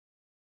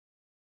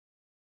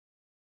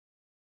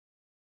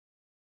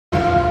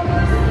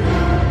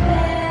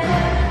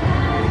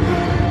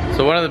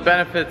one of the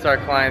benefits our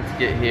clients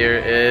get here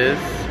is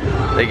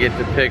they get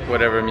to pick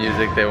whatever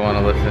music they want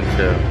to listen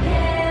to.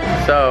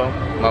 So,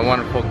 my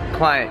wonderful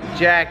client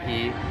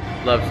Jackie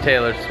loves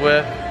Taylor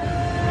Swift.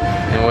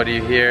 And what do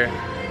you hear?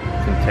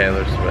 Some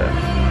Taylor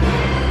Swift.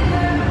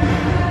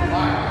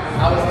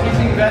 I was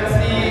teaching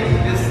Betsy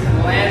this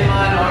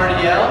landline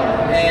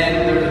RDL,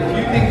 and there were a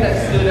few things that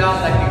stood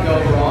out that could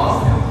go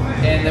wrong,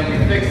 and then we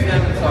fixed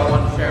them, and so I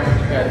wanted to share them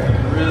with you guys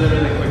really,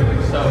 really quickly.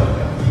 So,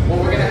 what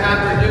we're going to have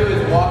her do is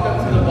walk up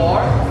to the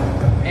bar,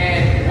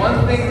 and one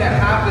thing that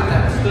happened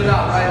that stood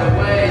out right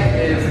away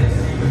is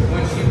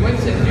when she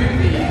went to do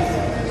these,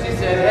 she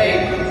said,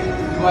 "Hey, do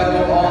I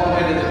go all the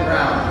way to the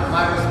ground?"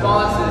 My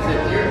response is,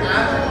 if you're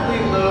actively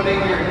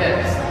loading your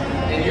hips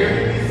and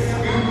you're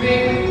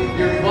scooping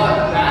your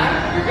butt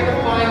back, you're going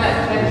to find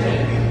that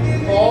tension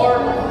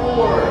far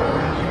before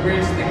you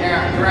reach the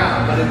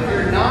ground. But if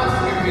you're not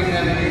scooping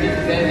them and you're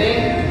just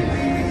bending,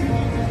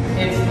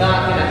 it's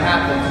not going to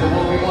happen. So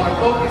what we want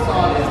to focus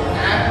on is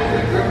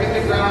actively gripping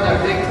the ground with our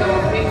big toe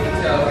and pinky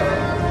toe,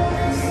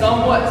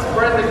 somewhat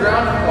spread the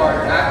ground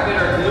apart, activate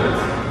our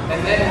glutes,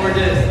 and then we're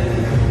just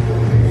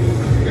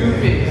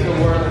scooping. So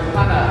we're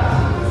kind of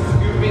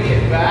scooping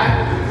it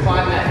back to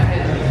find that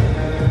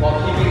tension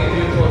while keeping a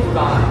neutral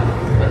spine.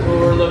 That's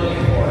what we're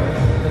looking for.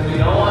 Because we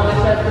don't want the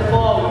chest to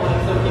fall, we want to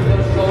still keep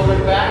those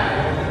shoulders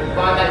back,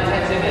 find that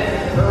tension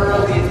as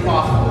early as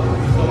possible.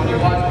 So when you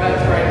watch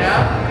Betsy right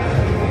now,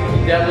 she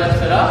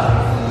deadlifts it up,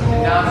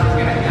 and now she's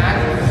going to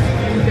actively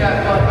scoop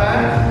that butt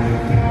back,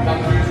 come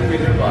through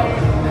squeeze her butt.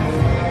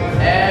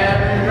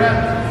 Every rep,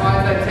 she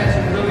finds that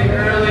tension really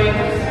early,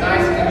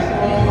 nice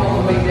control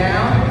all the way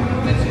down,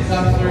 then she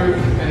comes through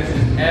and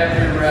finishes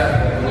every rep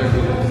with her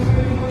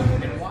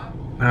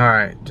glutes.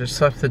 Alright,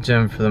 just left the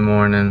gym for the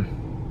morning.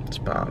 It's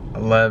about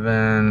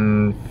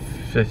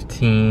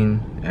 11:15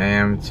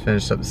 a.m. to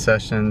finish up the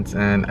sessions,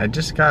 and I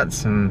just got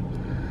some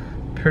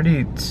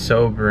pretty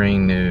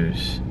sobering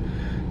news.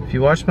 If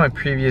you watched my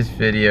previous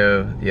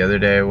video the other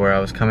day where I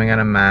was coming out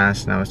of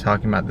Mass and I was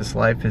talking about this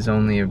life is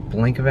only a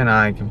blink of an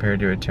eye compared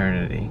to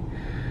eternity.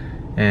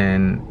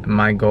 And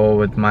my goal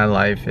with my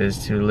life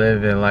is to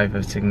live a life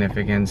of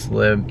significance,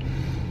 live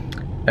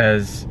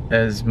as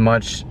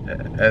much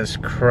as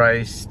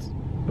Christ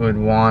would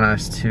want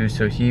us to,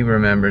 so He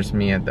remembers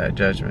me at that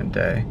judgment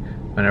day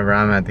whenever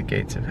I'm at the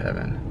gates of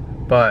heaven.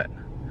 But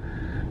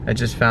I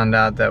just found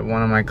out that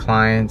one of my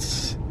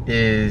clients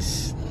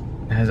has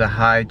a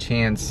high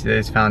chance.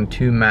 They found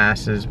 2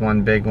 masses,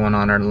 one big one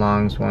on her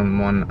lungs,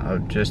 one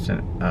just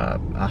a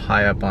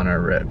high up on her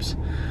ribs,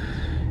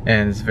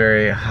 and it's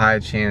very high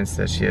chance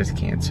that she has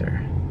cancer.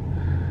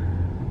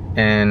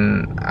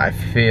 And I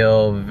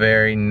feel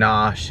very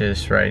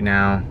nauseous right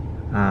now.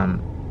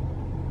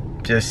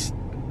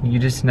 You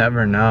just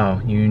never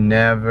know. You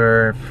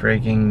never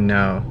freaking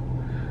know.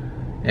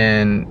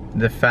 And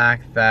the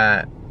fact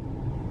that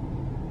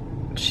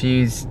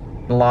she's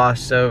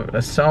lost so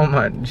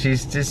much,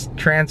 she's just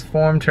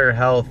transformed her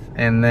health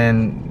and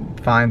then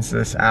finds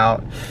this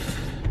out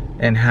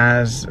and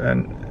has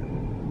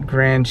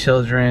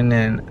grandchildren,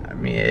 and I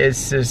mean,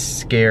 it's just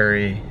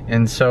scary.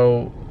 And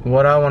so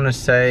what I want to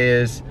say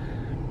is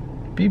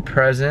be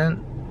present.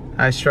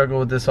 I struggle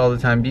with this all the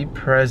time. Be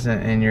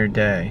present in your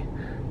day.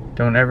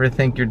 Don't ever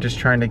think you're just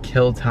trying to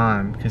kill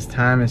time, because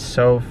time is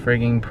so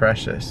frigging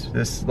precious.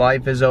 This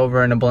life is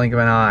over in a blink of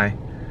an eye.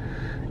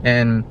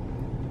 And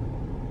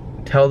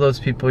tell those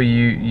people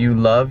you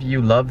love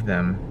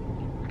them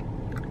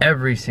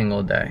every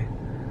single day.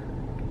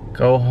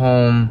 Go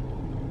home,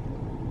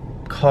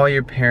 call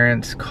your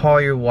parents, call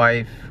your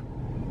wife,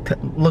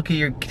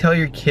 tell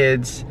your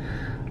kids,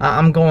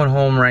 I'm going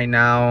home right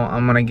now.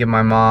 I'm gonna give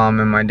my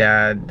mom and my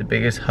dad the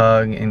biggest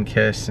hug and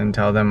kiss and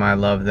tell them I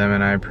love them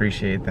and I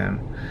appreciate them.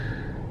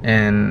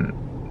 And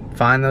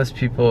find those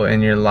people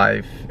in your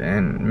life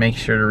and make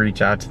sure to reach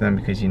out to them,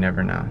 because you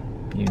never know.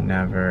 You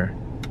never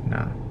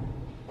know.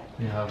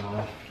 You hug,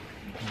 Mama.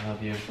 I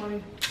love you.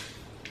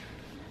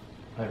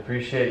 I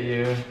appreciate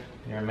you.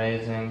 You're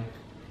amazing.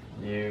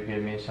 You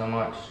give me so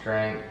much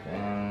strength,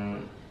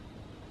 and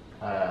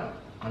I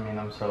mean,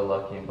 I'm so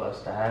lucky and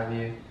blessed to have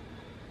you.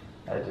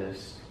 I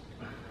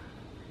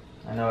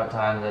know at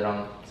times I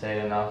don't say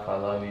it enough. I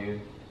love you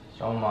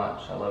so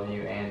much. I love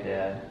you and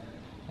Dad,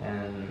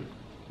 and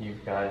you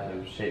guys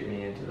have shaped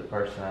me into the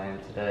person I am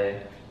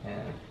today,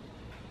 and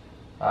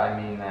I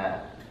mean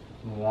that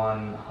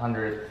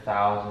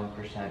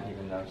 100,000%,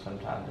 even though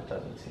sometimes it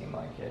doesn't seem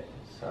like it.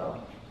 So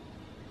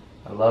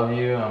I love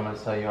you. I'm going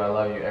to tell you I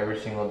love you every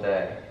single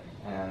day,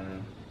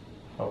 and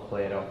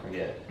hopefully I don't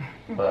forget,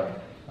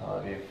 but I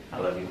love you. I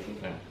love you too.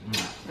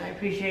 I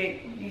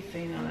appreciate you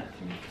saying all that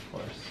to me. Of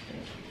course.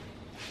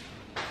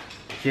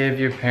 Give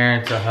your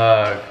parents a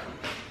hug.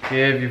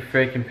 Give your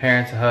freaking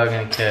parents a hug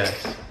and a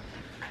kiss.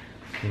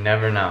 You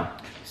never know.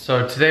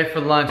 So today for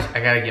lunch,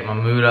 I gotta get my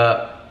mood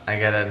up.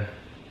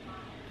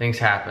 Things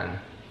happen.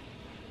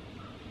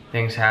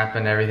 Things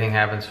happen, everything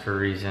happens for a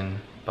reason,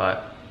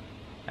 but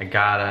I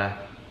gotta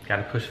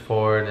push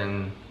forward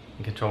and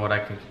control what I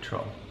can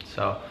control.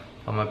 So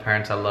Tell my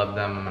parents I love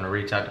them. I'm gonna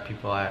reach out to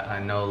people I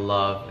know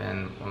love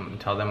and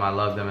tell them I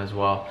love them as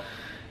well.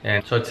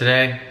 And so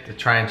today, to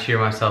try and cheer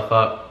myself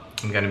up,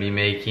 I'm gonna be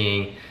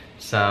making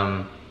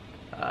some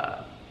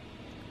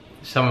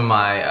of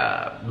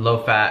my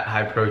low-fat,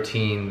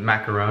 high-protein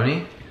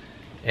macaroni,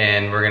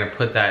 and we're gonna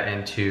put that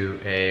into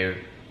a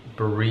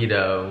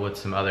burrito with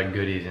some other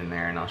goodies in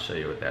there, and I'll show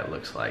you what that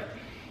looks like.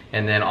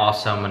 And then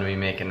also I'm gonna be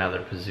making another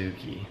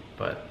pizookie,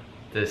 but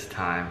this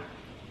time,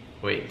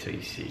 wait until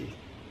you see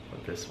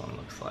what this one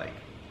looks like.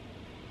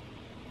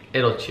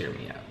 It'll cheer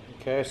me up.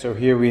 Okay, so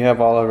here we have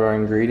all of our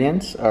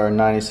ingredients: our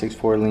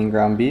 96.4 lean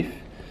ground beef,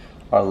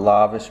 our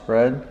lava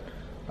spread,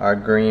 our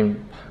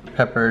green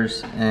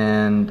peppers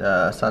and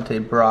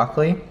sauteed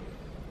broccoli,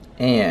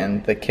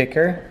 and the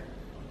kicker,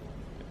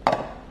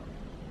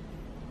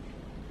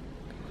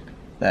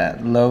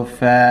 that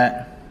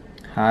low-fat,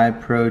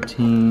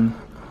 high-protein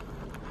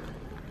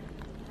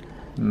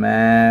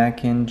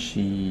mac and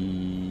cheese.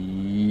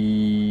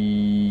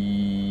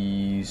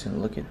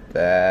 And look at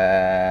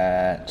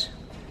that. See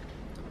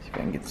if I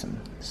can get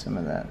some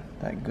of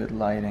that good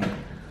lighting.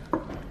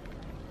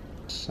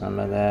 Some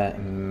of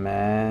that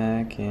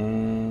mac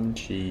and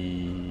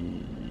cheese.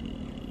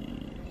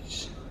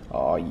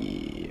 Oh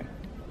yeah.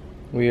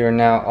 We are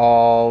now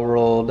all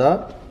rolled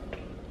up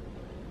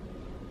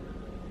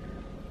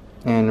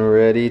and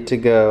ready to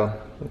go.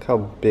 Look how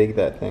big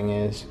that thing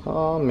is.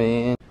 Oh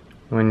man.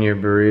 When your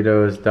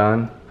burrito is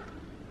done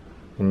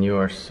and you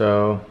are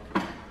so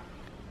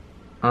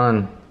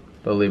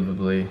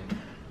unbelievably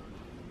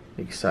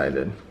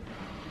excited.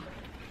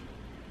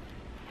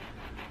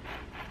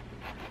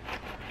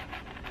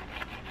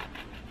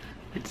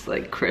 It's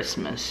like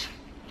Christmas.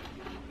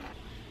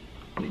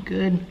 We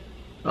good?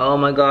 Oh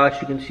my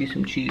gosh, you can see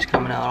some cheese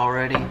coming out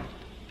already.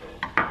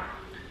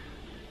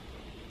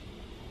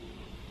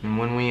 And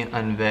when we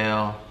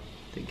unveil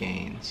the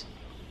Gainzz,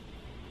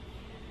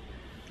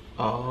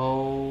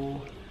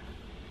 oh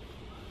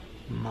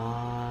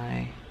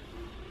my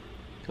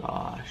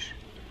gosh.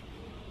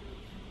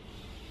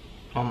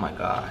 Oh my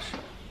gosh.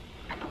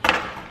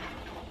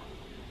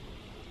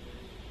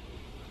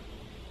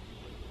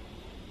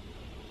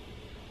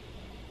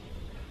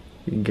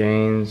 The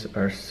Gainzz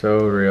are so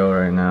real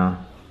right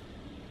now.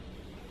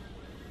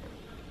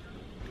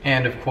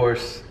 And of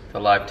course, the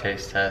live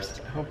taste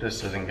test. I hope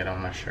this doesn't get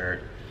on my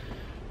shirt,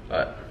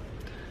 but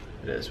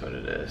it is what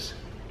it is.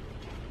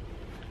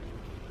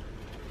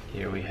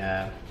 Here we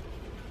have,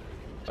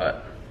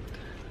 but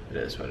it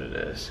is what it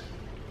is.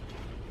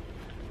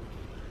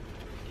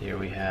 Here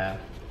we have,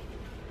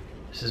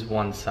 this is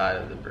one side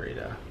of the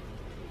burrito.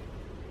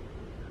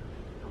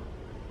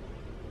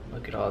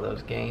 Look at all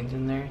those Gainzz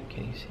in there.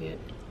 Can you see it?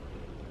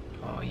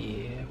 Oh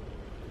yeah.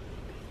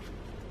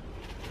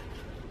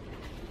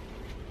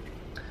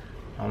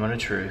 Moment of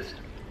truth.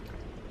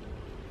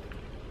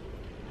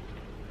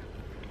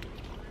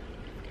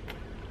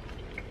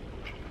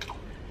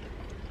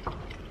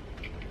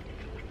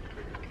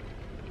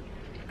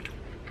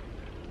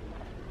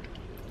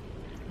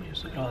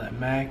 Just look at all that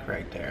mac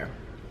right there.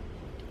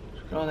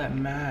 Look at all that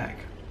mac.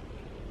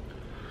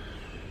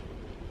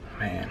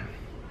 Man.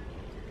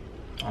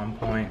 On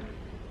point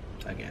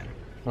again.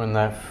 When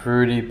that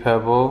fruity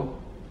pebble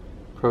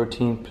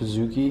protein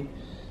pizookie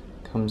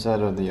comes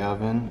out of the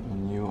oven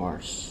and you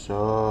are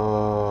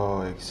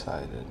so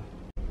excited.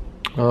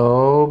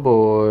 Oh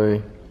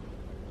boy.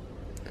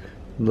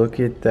 Look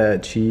at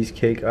that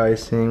cheesecake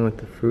icing with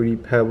the fruity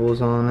pebbles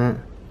on it,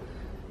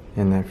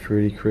 and that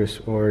fruity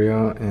crisp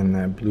Oreo and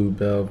that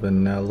bluebell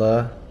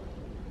vanilla.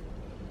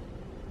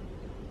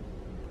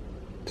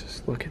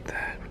 Just look at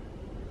that.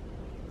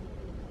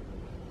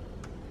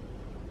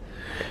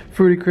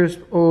 Fruity crisp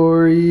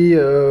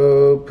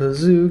Oreo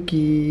pizookie.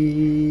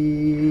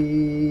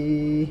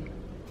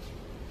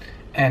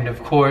 And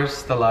of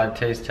course, the live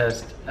taste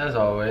test, as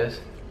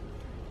always.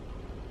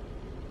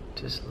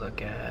 Just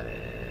look at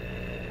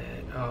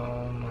it.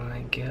 Oh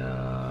my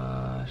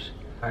gosh.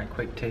 Alright,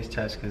 quick taste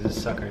test because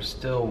this sucker's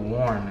still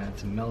warm and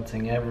it's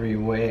melting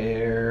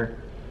everywhere.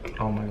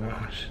 Oh my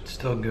gosh, it's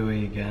still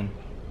gooey again.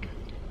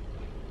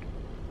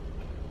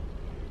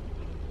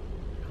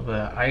 A little bit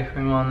of ice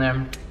cream on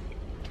there.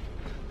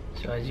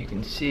 So as you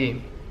can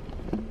see,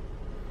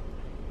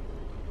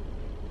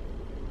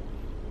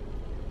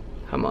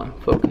 come on,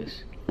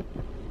 focus.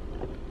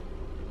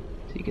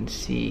 So you can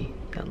see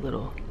that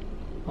little,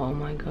 oh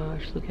my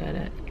gosh, look at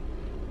it.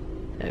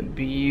 That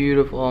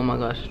beautiful, oh my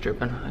gosh, it's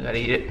dripping. I gotta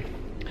eat it.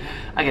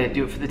 I gotta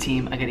do it for the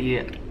team. I gotta eat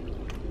it.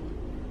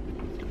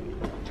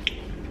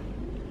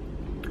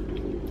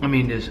 I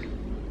mean, it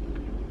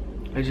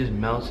just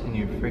melts in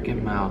your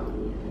freaking mouth.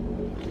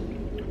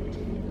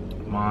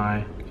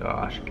 My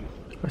gosh.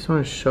 I just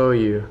want to show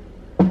you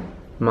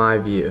my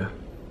view.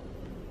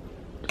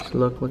 Just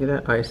look at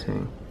that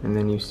icing, and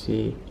then you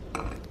see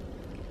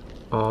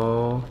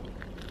all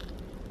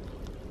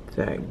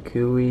that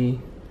gooey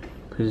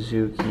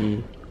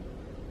pizookie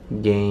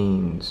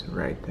Gainzz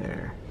right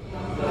there.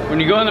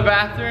 When you go in the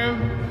bathroom,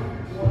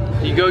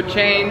 you go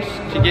change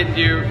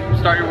to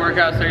start your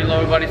workout, start your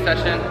lower body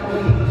session.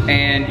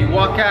 and you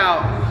walk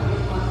out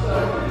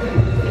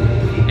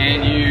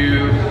and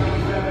you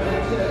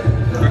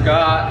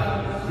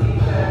forgot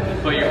to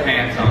put your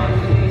pants on.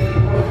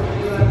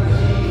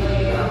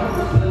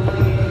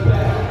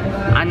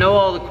 I know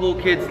all the cool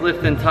kids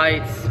lift in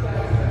tights,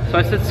 so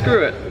I said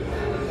screw it.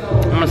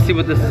 I'm gonna see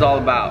what this is all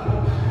about.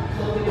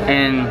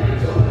 And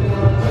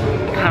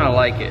I kinda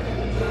like it.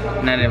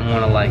 And I didn't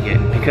wanna like it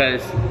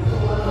because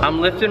I'm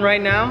lifting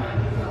right now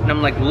and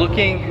I'm like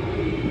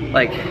looking,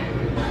 like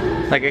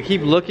I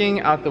keep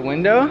looking out the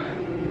window,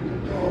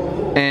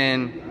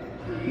 and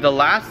the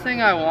last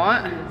thing I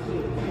want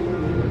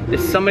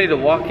is somebody to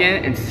walk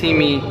in and see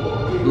me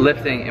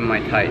lifting in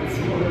my tights.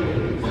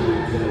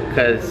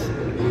 Cause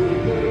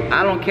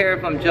I don't care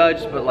if I'm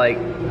judged, but like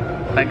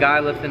a guy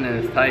lifting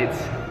in his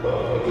tights,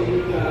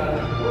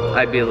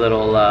 I'd be a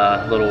little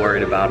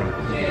worried about him.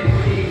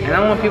 And I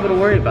don't want people to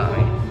worry about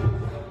me.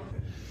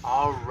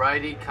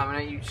 Alrighty, coming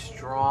at you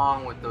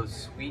strong with those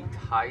sweet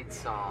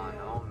tights on.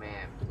 Oh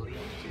man, please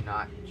do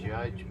not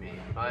judge me,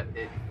 but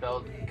it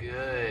felt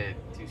good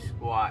to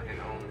squat in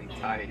only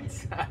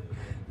tights.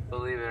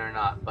 Believe it or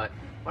not. But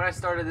what I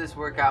started this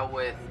workout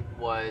with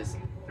was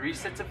 3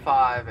 sets of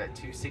 5 at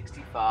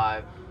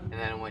 265, and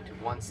then I went to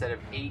 1 set of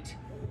 8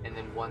 and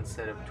then 1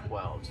 set of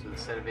 12. So the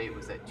set of 8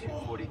 was at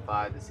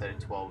 245, the set of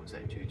 12 was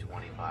at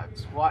 225.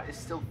 Squat is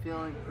still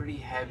feeling pretty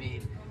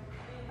heavy.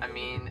 I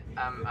mean,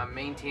 I'm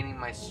maintaining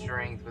my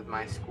strength with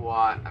my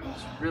squat. I'm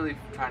just really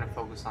trying to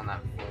focus on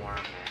that form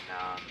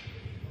and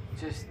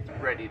just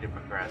ready to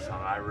progress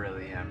on it. I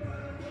really am.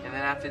 And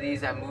then after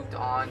these, I moved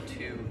on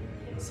to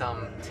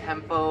some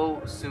tempo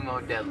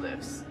sumo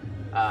deadlifts.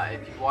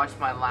 If you watched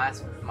my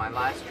last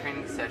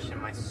training session,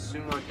 my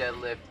sumo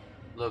deadlift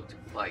looked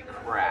like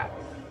crap.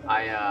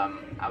 My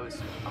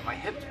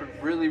hips were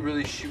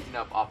really shooting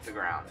up off the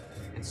ground.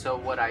 And so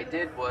what I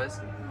did was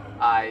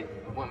I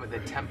went with the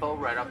tempo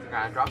right off the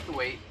ground. I dropped the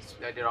weight.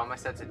 I did all my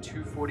sets at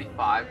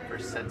 245 for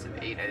sets of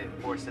 8. I did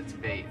 4 sets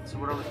of 8. So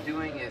what I was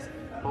doing is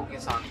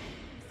focus on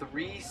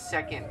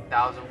 3-second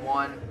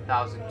 1001,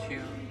 1002,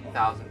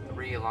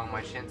 1003 along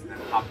my shins, and then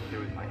popping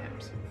through with my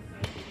hips.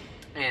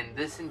 And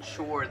this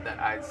ensured that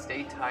I'd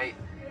stay tight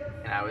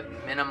and I would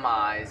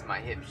minimize my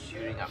hips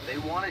shooting up. They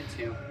wanted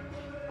to,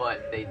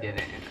 but they didn't.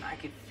 And I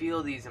could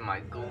feel these in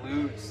my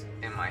glutes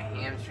and my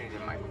hamstrings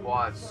and my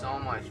quads so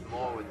much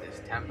more with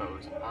this tempo. It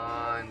was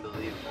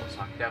unbelievable. So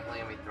I'm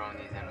definitely gonna be throwing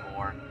these in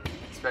more,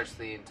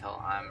 especially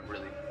until I'm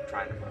really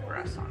trying to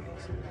progress on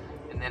these.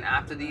 And then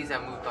after these, I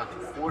moved on to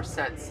 4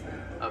 sets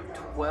of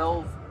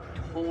 12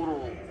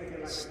 total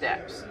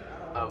steps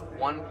of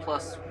 1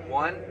 plus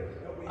 1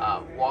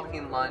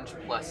 walking lunge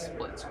plus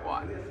split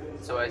squat.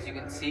 So as you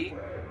can see,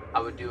 I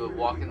would do a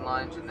walking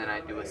lunge and then I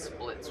do a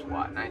split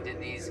squat. And I did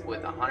these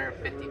with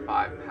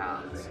 155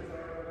 pounds.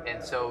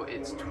 And so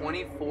it's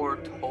 24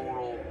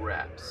 total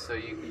reps. So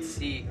you can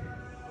see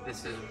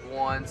this is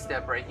 1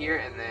 step right here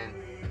and then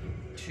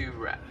 2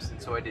 reps.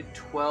 And so I did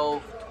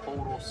 12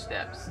 total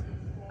steps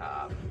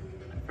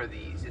for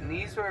these. And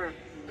these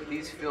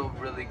feel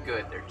really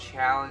good. They're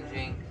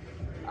challenging.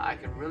 I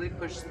can really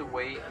push the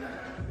weight,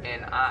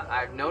 and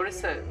I've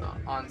noticed that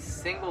on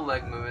single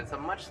leg movements,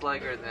 I'm much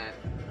better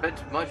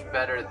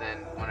than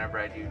whenever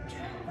I do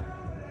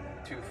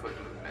two foot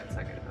movements,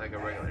 like a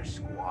regular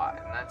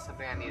squat, and that's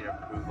something I need to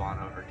improve on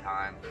over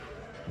time.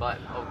 But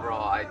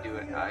overall, I do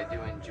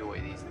enjoy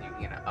these, and you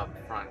can get an up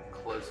front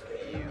close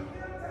view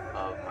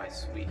of my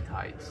sweet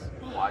tights.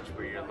 Watch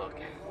where you're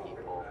looking,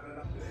 people.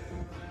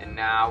 And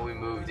now we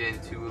moved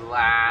into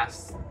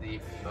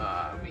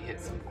we hit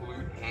some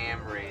glute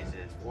ham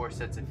raises, 4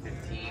 sets of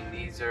 15.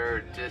 These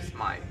are just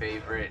my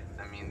favorite.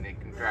 I mean, the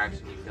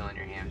contraction you feel in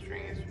your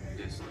hamstring is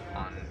just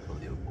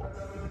unbelievable.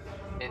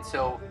 And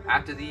so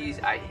after these,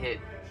 I hit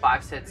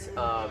 5 sets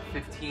of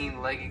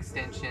 15 leg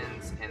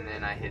extensions, and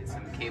then I hit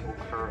some cable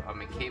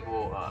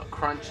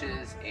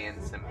crunches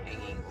and some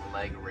hanging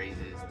leg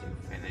raises to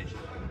finish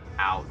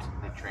out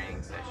the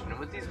training session. And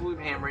with these glute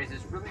ham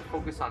raises, really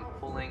focus on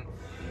pulling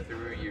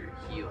through your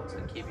heels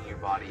and keeping your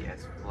body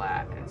as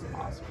flat as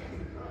possible.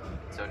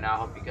 So now I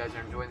hope you guys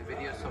are enjoying the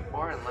video so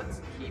far, and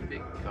let's keep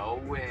it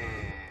going.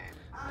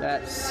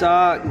 That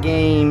sock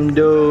game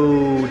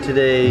dough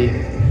today.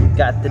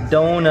 Got the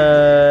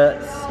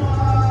donuts.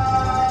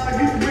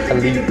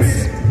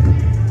 Elites.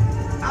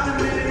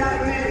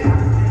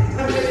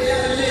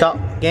 Sock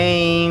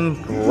game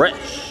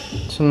fresh.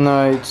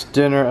 Tonight's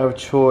dinner of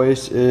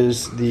choice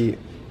is the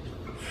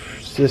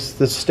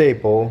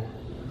staple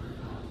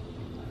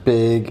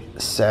big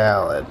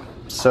salad.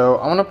 So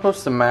I'm gonna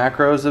post the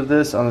macros of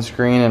this on the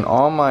screen, and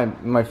all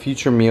my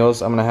future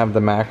meals, I'm gonna have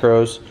the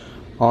macros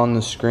on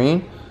the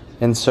screen.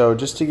 And so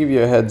just to give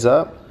you a heads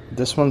up,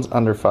 this one's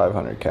under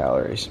 500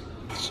 calories.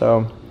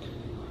 So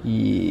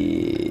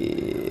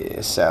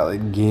yeah,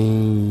 salad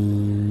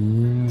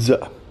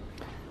Gainzzzz.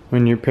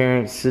 When your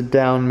parents sit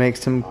down, make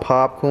some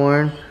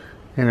popcorn,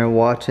 and are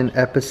watching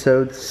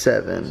episode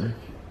 7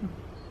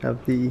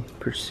 of the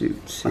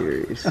Pursuit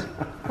series.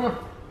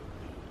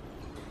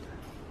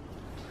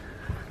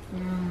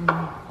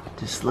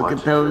 Just look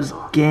at those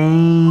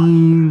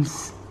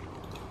games.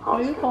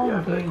 Why do you call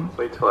them Gainzzzz?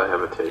 Wait till I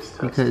have a taste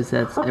test. Because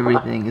that's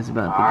everything is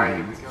about the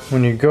Gainzzzz.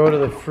 When you go to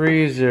the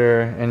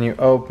freezer and you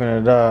open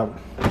it up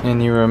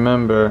and you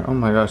remember, oh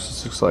my gosh,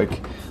 this looks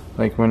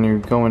like when you're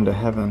going to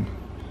heaven.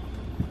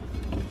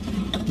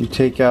 You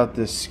take out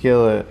this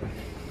skillet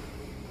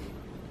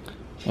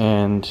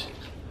and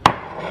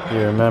you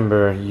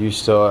remember you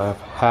still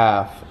have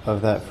half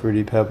of that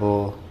Fruity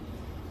Pebble,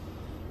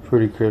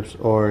 Fruity Crips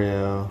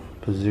Oreo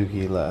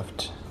Pizookie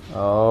left.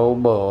 Oh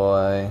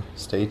boy,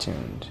 stay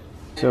tuned.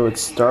 So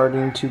it's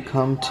starting to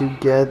come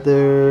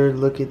together.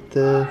 Look at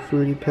the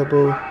Fruity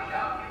Pebble,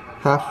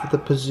 half of the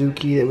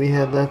Pizookie that we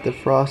had left, the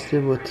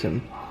frosted with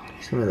some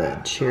of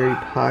that cherry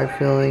pie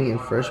filling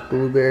and fresh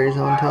blueberries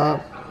on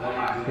top,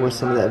 with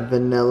some of that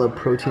vanilla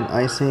protein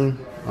icing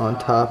on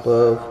top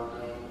of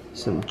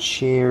some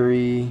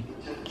cherry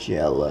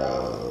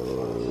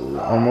jello.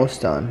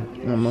 Almost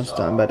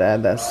done, but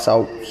add that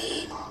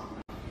sauce.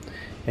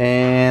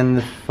 And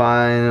the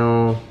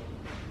final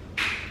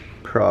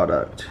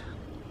product,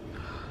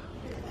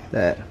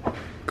 that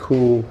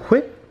Cool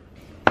Whip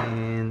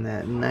and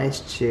that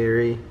nice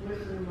cherry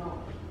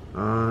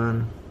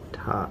on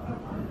top.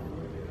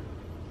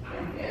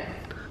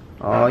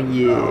 Oh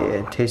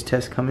yeah, taste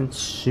test coming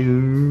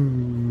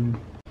soon.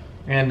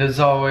 And as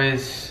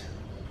always,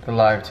 the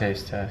live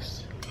taste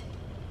test.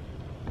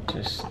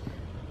 Just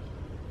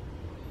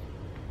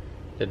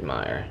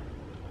admire.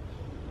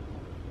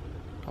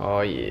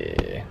 Oh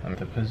yeah,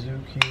 the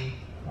Pizookie.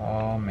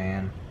 Oh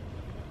man.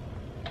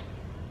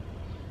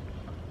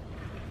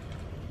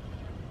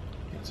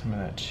 Get some of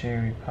that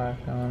cherry pie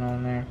filling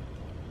on there.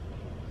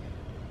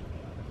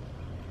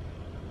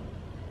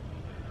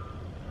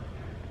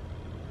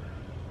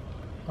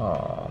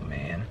 Oh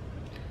man.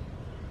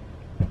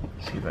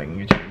 See if I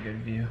can get you a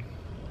good view.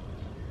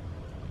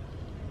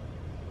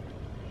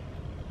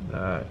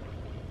 That.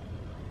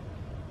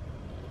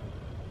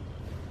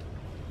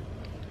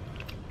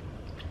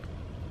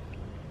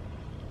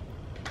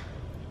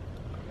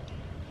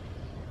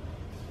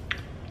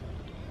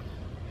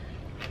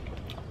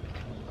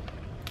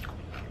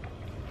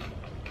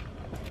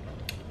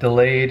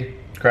 Delayed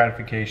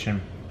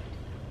gratification.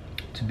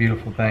 It's a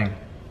beautiful thing.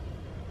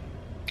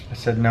 I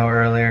said no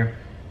earlier,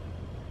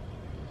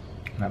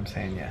 and I'm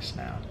saying yes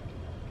now.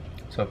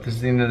 So if this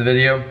is the end of the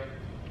video,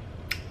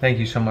 thank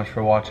you so much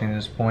for watching to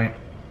this point.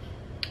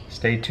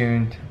 Stay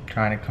tuned. I'm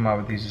trying to come out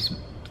with these as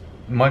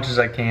much as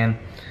I can.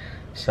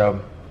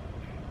 So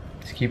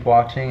just keep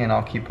watching and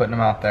I'll keep putting them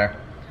out there.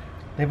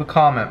 Leave a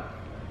comment.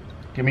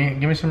 Give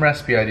me some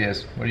recipe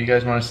ideas. What do you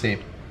guys want to see?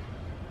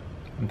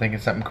 I'm thinking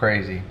something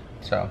crazy.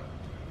 So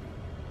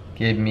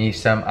give me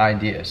some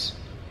ideas.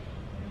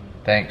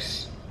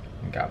 Thanks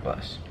and God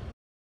bless.